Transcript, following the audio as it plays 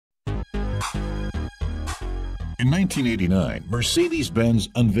In 1989, Mercedes-Benz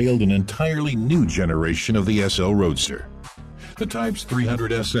unveiled an entirely new generation of the SL Roadster. The types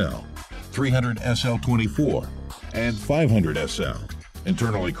 300 SL, 300 SL24, and 500 SL,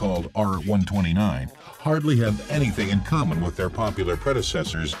 internally called R129, hardly have anything in common with their popular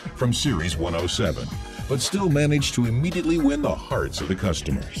predecessors from Series 107, but still managed to immediately win the hearts of the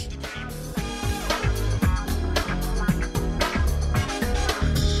customers.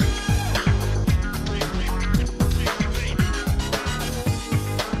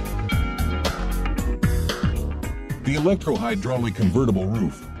 The electro-hydraulic convertible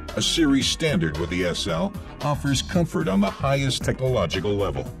roof, a series standard with the SL, offers comfort on the highest technological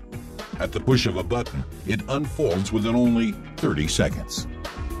level. At the push of a button, it unfolds within only 30 seconds.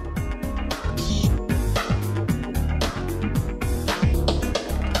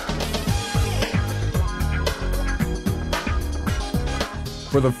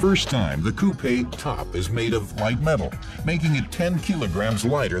 For the first time, the coupe top is made of light metal, making it 10 kilograms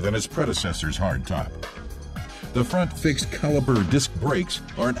lighter than its predecessor's hardtop. The front fixed caliper disc brakes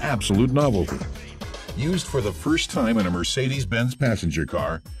are an absolute novelty. Used for the first time in a Mercedes-Benz passenger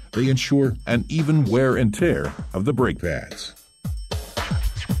car, they ensure an even wear and tear of the brake pads.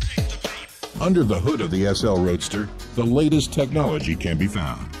 Under the hood of the SL Roadster, the latest technology can be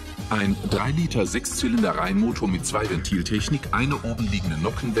found. Ein 3-Liter 6-Zylinder-Reihenmotor mit 2-Ventil-Technik, eine obenliegende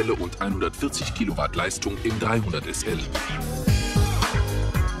Nockenwelle und 140 Kilowatt Leistung im 300 SL.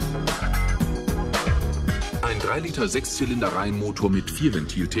 Ein 3-Liter 6-Zylinder-Reihenmotor mit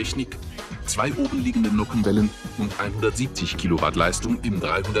 4-Ventil-Technik, 2 obenliegende Nockenwellen und 170 Kilowatt Leistung im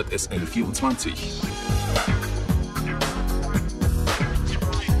 300 SL24.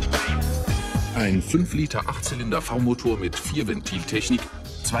 Ein 5-Liter 8-Zylinder V-Motor mit 4-Ventil-Technik,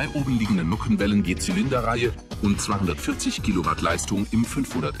 2 obenliegende Nockenwellen je Zylinderreihe und 240 Kilowatt Leistung im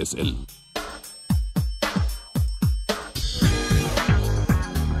 500 SL.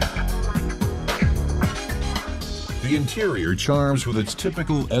 The interior charms with its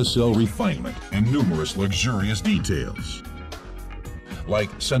typical SL refinement and numerous luxurious details, like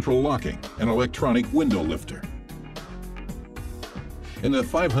central locking and electronic window lifter. In the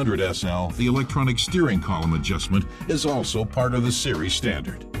 500 SL, the electronic steering column adjustment is also part of the series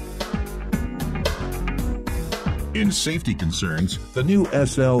standard. In safety concerns, the new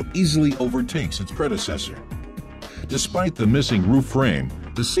SL easily overtakes its predecessor. Despite the missing roof frame,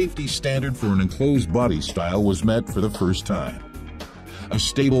 the safety standard for an enclosed body style was met for the first time. A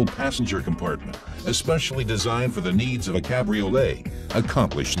stable passenger compartment, especially designed for the needs of a cabriolet,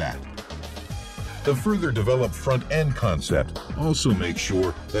 accomplished that. The further developed front-end concept also makes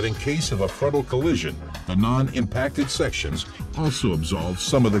sure that in case of a frontal collision, the non-impacted sections also absorb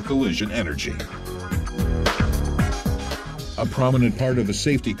some of the collision energy. A prominent part of the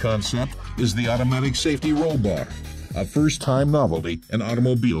safety concept is the automatic safety roll bar, a first-time novelty in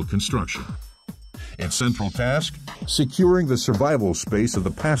automobile construction. Its central task, securing the survival space of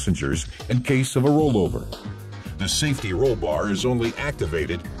the passengers in case of a rollover. The safety roll bar is only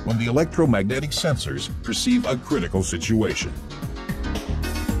activated when the electromagnetic sensors perceive a critical situation.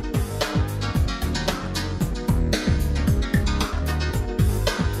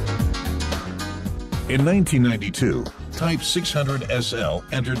 In 1992, Type 600 SL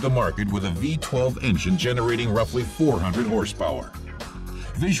entered the market with a V12 engine generating roughly 400 horsepower.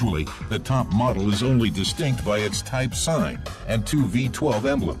 Visually, the top model is only distinct by its type sign and 2 V12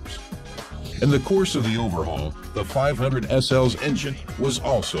 emblems. In the course of the overhaul, the 500 SL's engine was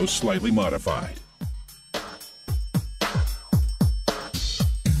also slightly modified.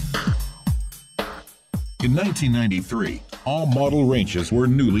 In 1993, all model ranges were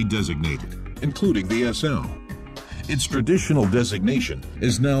newly designated, including the SL. Its traditional designation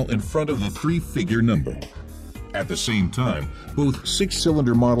is now in front of the 3-figure number. At the same time, both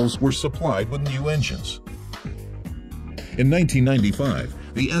 6-cylinder models were supplied with new engines. In 1995,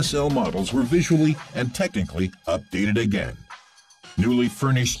 the SL models were visually and technically updated again. Newly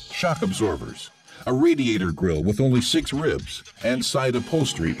furnished shock absorbers, a radiator grille with only 6 ribs, and side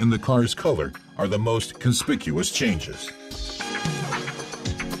upholstery in the car's color are the most conspicuous changes.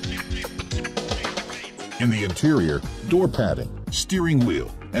 In the interior, door padding, steering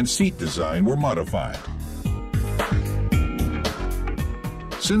wheel, and seat design were modified.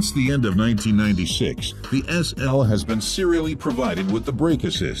 Since the end of 1996, the SL has been serially provided with the Brake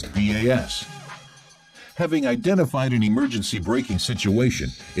Assist, BAS. Having identified an emergency braking situation,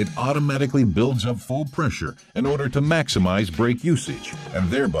 it automatically builds up full pressure in order to maximize brake usage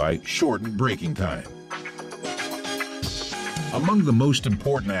and thereby shorten braking time. A Among the most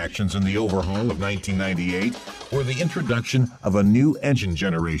important actions in the overhaul of 1998 were the introduction of a new engine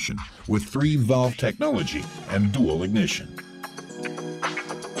generation with 3-valve technology and dual ignition.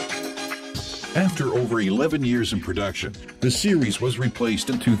 After over 11 years in production, the series was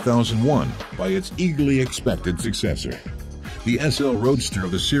replaced in 2001 by its eagerly expected successor. The SL Roadster of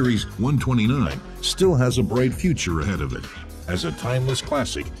the Series 129 still has a bright future ahead of it. As a timeless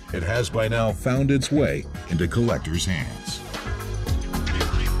classic, it has by now found its way into collectors' hands.